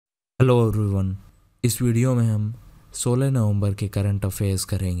Hello everyone, इस video में हम 16 नवंबर के करंट अफेयर्स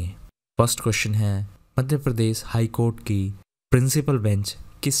करेंगे। फर्स्ट क्वेश्चन है, मध्य प्रदेश हाई कोर्ट की प्रिंसिपल बेंच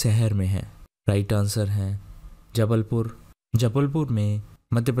किस शहर में है? राइट आंसर है जबलपुर। जबलपुर में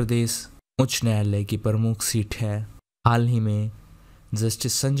मध्य प्रदेश उच्च न्यायालय की प्रमुख सीट है। हाल ही में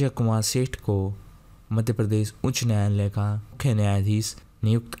जस्टिस संजय कुमार सेठ को मध्य प्रदेश उच्च न्यायालय का मुख्य न्यायाधीश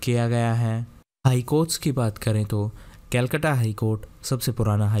नियुक्त किया गया है। हाई कोर्ट्स की बात करें तो कलकत्ता हाई कोर्ट सबसे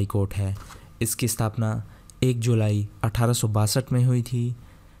पुराना हाई कोर्ट है। इसकी स्थापना 1 जुलाई 1862 में हुई थी।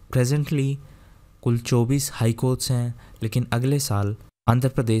 प्रेजेंटली कुल 24 हाई कोर्ट्स हैं, लेकिन अगले साल आंध्र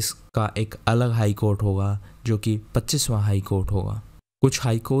प्रदेश का एक अलग हाई कोर्ट होगा जो कि 25वां हाई कोर्ट होगा। कुछ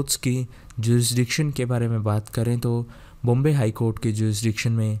हाई कोर्ट्स की जुरिस्डिक्शन के बारे में बात करें तो बॉम्बे हाई कोर्ट की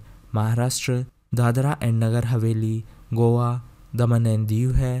जुरिस्डिक्शन में Maharashtra, Dadra and Nagar Haveli, Goa, Daman and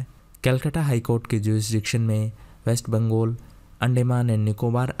Diu है। कलकत्ता हाई कोर्ट की जुरिस्डिक्शन में waste Bengal, Andaman and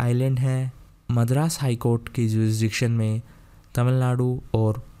Nicobar island है। मद्रास हाई कोर्ट की जुरिस्डिक्शन में तमिलनाडु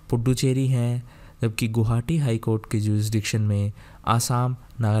और पुडुचेरी है, जबकि गुवाहाटी हाई कोर्ट की जुरिस्डिक्शन में आसाम,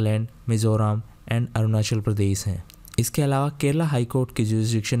 नागालैंड, मिजोरम एंड अरुणाचल प्रदेश हैं। इसके अलावा केरला हाई कोर्ट की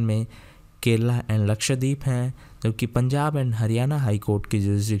जुरिस्डिक्शन में केरला एंड लक्षद्वीप हैं, जबकि Punjab and Haryana high court की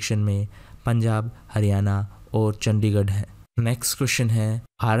जुरिस्डिक्शन में पंजाब, हरियाणा और चंडीगढ़ है। नेक्स्ट क्वेश्चन है,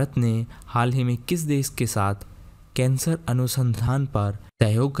 भारत ने हाल ही में किस देश के साथ कैंसर अनुसंधान पर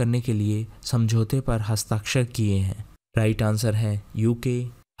सहयोग करने के लिए समझौते पर हस्ताक्षर किए हैं? राइट आंसर है यूके।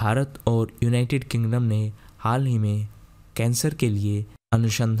 भारत और यूनाइटेड किंगडम ने हाल ही में कैंसर के लिए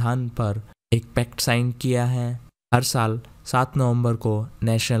अनुसंधान पर एक पैक्ट साइन किया है। हर साल 7 नवंबर को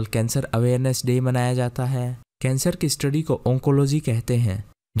नेशनल कैंसर अवेयरनेस डे मनाया जाता है। कैंसर की स्टडी को ऑन्कोलॉजी कहते हैं।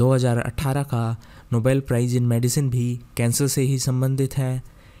 2018 का नोबेल प्राइज इन मेडिसिन भी कैंसर से ही संबंधित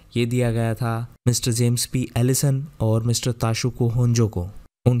है। ये दिया गया था मिस्टर जेम्स पी एलिसन और मिस्टर ताशुको होंजो को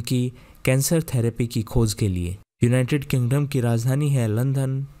उनकी कैंसर थेरेपी की खोज के लिए। यूनाइटेड किंगडम की राजधानी है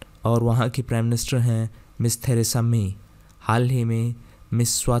लंदन और वहाँ की प्राइम मिनिस्टर हैं मिस थेरेसा मे। हाल ही में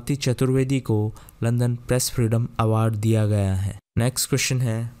मिस स्वाति चतुर्वेदी को लंदन प्रेस फ्रीडम अवार्ड दिया गया है। नेक्स्ट क्वेश्चन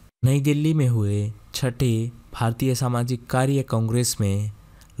है, नई दिल्ली में हुए 6ठे भारतीय सामाजिक कार्य कांग्रेस में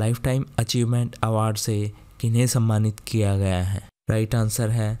लाइफ टाइम अचीवमेंट अवार्ड से किन्हें सम्मानित किया गया है? राइट आंसर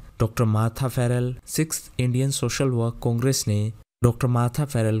है doctor Martha Feral. 6th Indian social work Congress ने डॉक्टर मार्था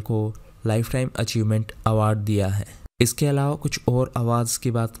फेरल को लाइफ टाइम अचीवमेंट अवार्ड दिया है। इसके अलावा कुछ और अवार्ड्स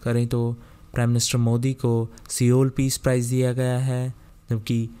की बात करें तो प्राइम मिनिस्टर मोदी को सियोल पीस प्राइज़ दिया गया है,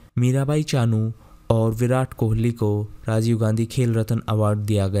 जबकि मीराबाई चानू और विराट कोहली को राजीव गांधी खेल रत्न अवार्ड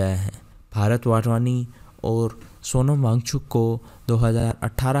दिया गया है। भारत वाटवानी और सोनम वांगचुक को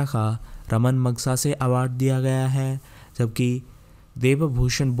 2018 का रमन मगसासे अवार्ड दिया गया है, जबकि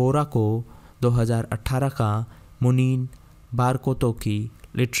देवभूषण बोरा को 2018 का मुनीन बारकोतो की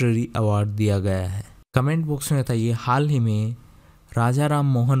लिटरेरी अवार्ड दिया गया है। कमेंट बॉक्स में बताइए, हाल ही में राजा राम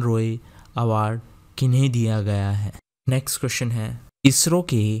मोहन रॉय अवार्ड किन्हें दिया गया है? नेक्स्ट क्वेश्चन है, इसरो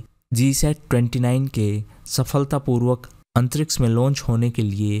के GSAT-29 के सफलतापूर्वक अंतरिक्ष में लॉन्च होने के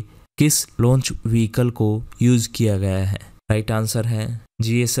लिए किस लॉन्च व्हीकल को यूज किया गया है? राइट आंसर है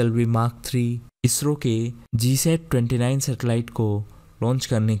GSLV Mark 3। इसरो के GSAT-29 सैटेलाइट को लॉन्च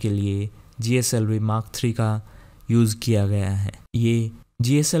करने के लिए GSLV Mark 3 का यूज़ किया गया है। ये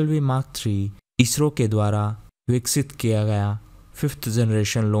GSLV Mark 3 इसरो के द्वारा विकसित किया गया 5th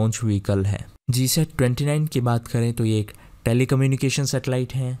जनरेशन लॉन्च व्हीकल है। GSAT-29 की बात करें तो ये एक टेलीकम्युनिकेशन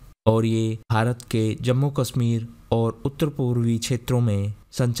सैटेलाइट है और ये भारत के जम्मू कश्मीर और उत्तर पूर्वी क्षेत्रों में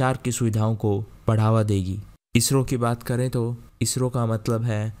संचार की सुविधाओं को बढ़ावा देगी। इसरो की बात करें तो इसरो का मतलब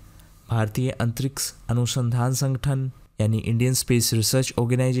है भारतीय अंतरिक्ष अनुसंधान संगठन, यानी इंडियन स्पेस रिसर्च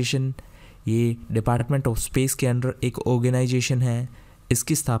ऑर्गेनाइजेशन। ये डिपार्टमेंट ऑफ स्पेस के अंडर एक ऑर्गेनाइजेशन है।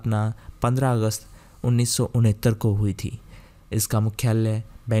 इसकी स्थापना 15 अगस्त 1969 को हुई थी। इसका मुख्यालय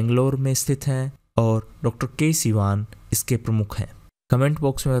बेंगलोर में स्थित है और डॉक्टर के सिवान इसके प्रमुख हैं। कमेंट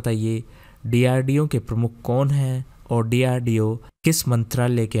बॉक्स में बताइए, DRDO के प्रमुख कौन हैं और DRDO किस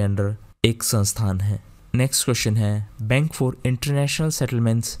मंत्रालय के अंडर एक संस्थान है? नेक्स्ट क्वेश्चन है, बैंक फॉर इंटरनेशनल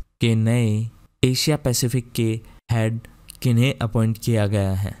सेटलमेंट्स के नए एशिया पैसिफिक के हेड किन्हें अपॉइंट किया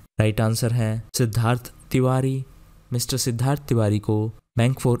गया है? राइट आंसर है सिद्धार्थ तिवारी। मिस्टर सिद्धार्थ तिवारी को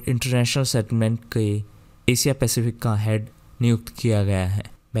बैंक फॉर इंटरनेशनल सेटलमेंट के एशिया पैसिफिक का हेड नियुक्त किया गया है।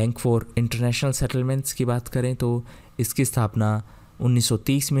 बैंक फॉर इंटरनेशनल सेटलमेंट्स की बात करें तो इसकी स्थापना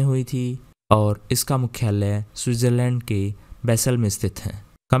 1930 में हुई थी और इसका मुख्यालय स्विट्जरलैंड के बेसल में स्थित है।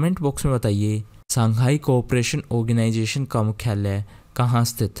 कमेंट बॉक्स में बताइए, शंघाई कोऑपरेशन ऑर्गेनाइजेशन का मुख्यालय कहाँ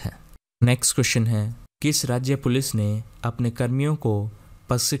स्थित है? नेक्स्ट क्वेश्चन है, किस राज्य पुलिस ने अपने कर्मियों को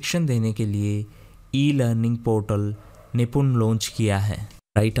प्रशिक्षण देने के लिए ई-लर्निंग पोर्टल निपुण लॉन्च किया है?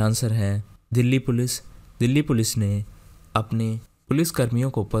 राइट आंसर है दिल्ली पुलिस। दिल्ली पुलिस ने अपने पुलिस कर्मियों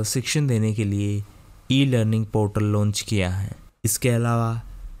को प्रशिक्षण देने के लिए ई लर्निंग पोर्टल लॉन्च किया है। इसके अलावा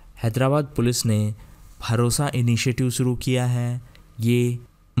हैदराबाद पुलिस ने भरोसा इनिशिएटिव शुरू किया है। ये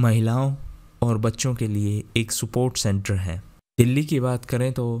महिलाओं और बच्चों के लिए एक सपोर्ट सेंटर है। दिल्ली की बात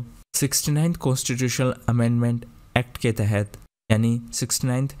करें तो 69 कॉन्स्टिट्यूशनल अमेंडमेंट एक्ट के तहत यानी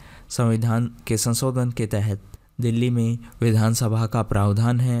 69 संविधान के संशोधन के तहत दिल्ली में विधानसभा का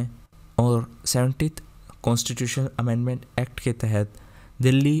प्रावधान है और 70 कॉन्स्टिट्यूशनल अमेंडमेंट एक्ट के तहत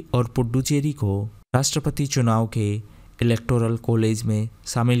दिल्ली और पुडुचेरी को राष्ट्रपति चुनाव के इलेक्टोरल कॉलेज में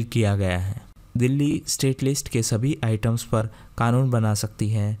शामिल किया गया है। दिल्ली स्टेट लिस्ट के सभी आइटम्स पर कानून बना सकती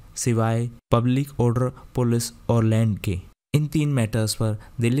है सिवाय पब्लिक ऑर्डर, पुलिस और लैंड के। इन 3 मैटर्स पर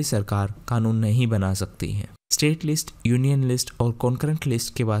दिल्ली सरकार कानून नहीं बना सकती है। स्टेट लिस्ट, यूनियन लिस्ट और कॉन्करेंट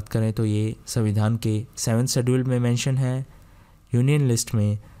लिस्ट की बात करें तो ये संविधान के 7th शेड्यूल में मेंशन है। यूनियन लिस्ट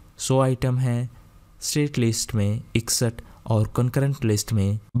में 100 आइटम है, स्टेट लिस्ट में 61 और कॉन्करेंट लिस्ट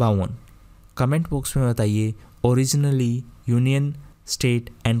में 52। कमेंट बॉक्स में बताइए originally union, state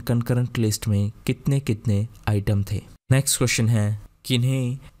and concurrent list में कितने कितने आइटम थे। नेक्स्ट क्वेश्चन है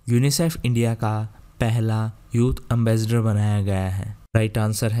किन्हें यूनिसेफ इंडिया का पहला यूथ एम्बेसडर बनाया गया है। राइट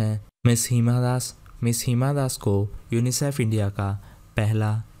आंसर है मिस हिमा दास। मिस हिमा दास को यूनिसेफ इंडिया का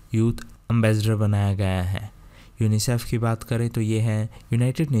पहला यूथ एम्बेसडर बनाया गया है। यूनिसेफ की बात करें तो ये है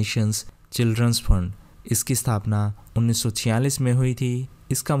यूनाइटेड नेशंस चिल्ड्रंस फंड। इसकी स्थापना 1946 में हुई थी।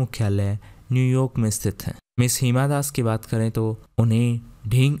 इसका मुख्यालय न्यूयॉर्क में स्थित है। मिस हिमा दास की बात करें तो उन्हें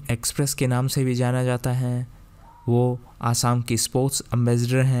ढींग एक्सप्रेस के नाम से भी जाना जाता है। वो आसाम की स्पोर्ट्स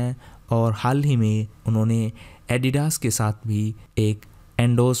एम्बेसडर हैं और हाल ही में उन्होंने एडिडास के साथ भी एक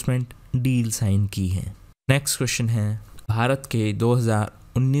एंडोर्समेंट डील साइन की है। नेक्स्ट क्वेश्चन है भारत के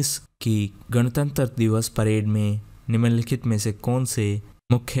 2019 की गणतंत्र दिवस परेड में निम्नलिखित में से कौन से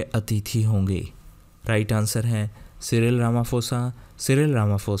मुख्य अतिथि होंगे। राइट आंसर है सिरिल रामाफोसा। सिरिल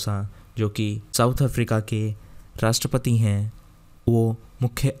रामाफोसा जो कि साउथ अफ्रीका के राष्ट्रपति हैं वो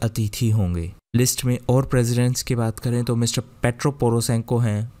मुख्य अतिथि होंगे। लिस्ट में और प्रेसिडेंट्स की बात करें तो मिस्टर पेट्रो पोरोशेंको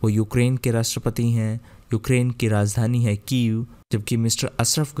हैं, वो यूक्रेन के राष्ट्रपति हैं। यूक्रेन की राजधानी है कीव। जबकि मिस्टर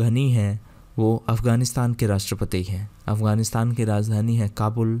अशरफ गनी हैं वो अफगानिस्तान के राष्ट्रपति हैं। अफगानिस्तान की राजधानी है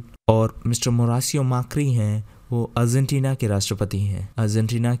काबुल। और मिस्टर मोरासियो माक्री हैं वो अर्जेंटीना के राष्ट्रपति हैं।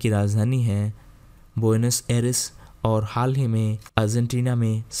 अर्जेंटीना की राजधानी है बुएनस एयर्स और हाल ही में अर्जेंटीना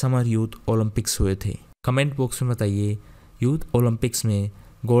में समर यूथ ओलंपिक्स हुए थे। कमेंट बॉक्स में बताइए यूथ ओलंपिक्स में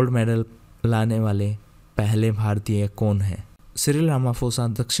गोल्ड मेडल लाने वाले पहले भारतीय कौन हैं। सिरिल रामाफोसा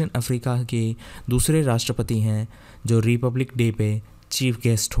दक्षिण अफ्रीका के दूसरे राष्ट्रपति हैं जो रिपब्लिक डे पे चीफ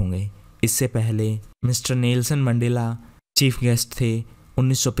गेस्ट होंगे। इससे पहले mister Nelson Mandela chief guest थे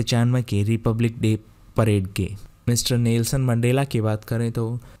 1995 के रिपब्लिक डे परेड के। मिस्टर नेल्सन मंडेला की बात करें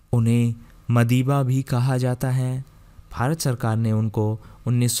तो उन्हें मदीबा भी कहा जाता है। भारत सरकार ने उनको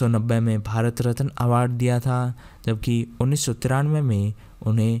 1990 में भारत रत्न अवार्ड दिया था, जबकि 1993 में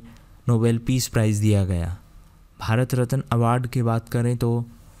उन्हें नोबेल पीस प्राइज़ दिया गया। भारत रत्न अवार्ड की बात करें तो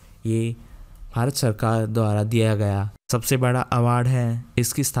ये भारत सरकार द्वारा दिया गया सबसे बड़ा अवार्ड है।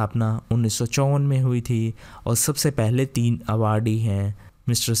 इसकी स्थापना 1954 में हुई थी और सबसे पहले 3 अवार्डी हैं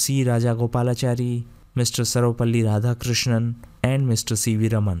mister C Rajagopalachari, mister Sarvepalli Radhakrishnan and mister CV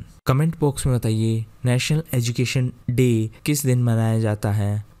Raman. Comment box में बताइए नेशनल एजुकेशन डे किस दिन मनाया जाता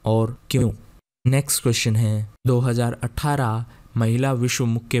है और क्यों। नेक्स्ट क्वेश्चन है 2018 महिला विश्व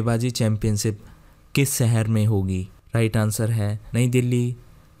मुक्केबाजी चैंपियनशिप किस शहर में होगी। राइट आंसर है नई दिल्ली।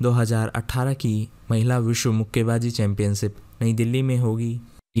 2018 की महिला विश्व मुक्केबाजी चैंपियनशिप नई दिल्ली में होगी।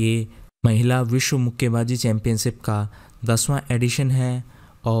 ये महिला विश्व मुक्केबाजी चैंपियनशिप का 10वां एडिशन है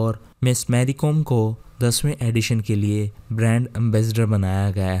और मिस मैरी कॉम को 10वें एडिशन के लिए ब्रांड एम्बेसडर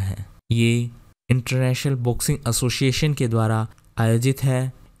बनाया गया है। ये इंटरनेशनल बॉक्सिंग एसोसिएशन के द्वारा आयोजित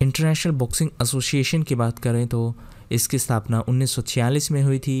है। इंटरनेशनल बॉक्सिंग एसोसिएशन की बात करें तो इसकी स्थापना 1946 में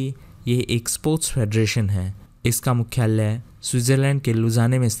हुई थी। ये एक स्पोर्ट्स फेडरेशन है। इसका मुख्यालय स्विट्जरलैंड के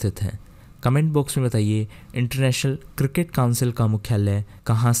लुजाने में स्थित है। कमेंट बॉक्स में बताइए इंटरनेशनल क्रिकेट काउंसिल का मुख्यालय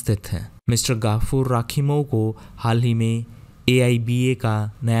कहाँ स्थित है। मिस्टर गाफूर राखीमोव को हाल ही में AIBA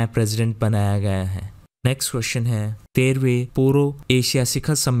का नया प्रेसिडेंट बनाया गया है। नेक्स्ट क्वेश्चन है 13वें पूर्व एशिया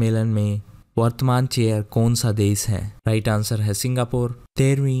शिखर सम्मेलन में वर्तमान चेयर कौन सा देश है। राइट आंसर है सिंगापुर।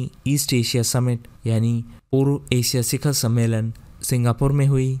 13वीं ईस्ट एशिया समिट यानी पूर्व एशिया शिखर सम्मेलन सिंगापुर में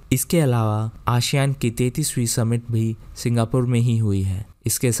हुई। इसके अलावा आसियान की 33वीं समिट भी सिंगापुर में ही हुई है।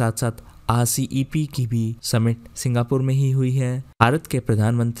 इसके साथ साथ RCEP की भी समिट सिंगापुर में ही हुई है। भारत के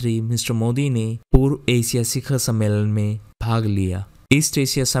प्रधानमंत्री मिस्टर मोदी ने पूर्व एशिया शिखर सम्मेलन में भाग लिया। ईस्ट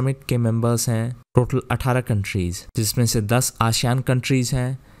एशिया समिट के मेंबर्स हैं टोटल 18 कंट्रीज़, जिसमें से 10 आसियान कंट्रीज़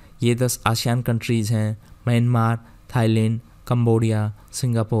हैं। ये 10 आसियान कंट्रीज़ हैं Myanmar, Thailand, Cambodia,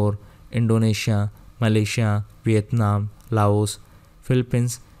 Singapore, Indonesia, Malaysia, Vietnam, Laos,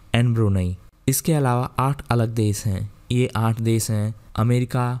 Philippines and Brunei. इसके अलावा 8 अलग देश हैं। ये 8 देश हैं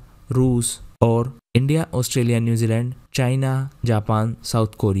अमेरिका, रूस और India, Australia, New Zealand, China, Japan,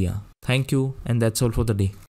 south Korea. Thank you and that's all for the day.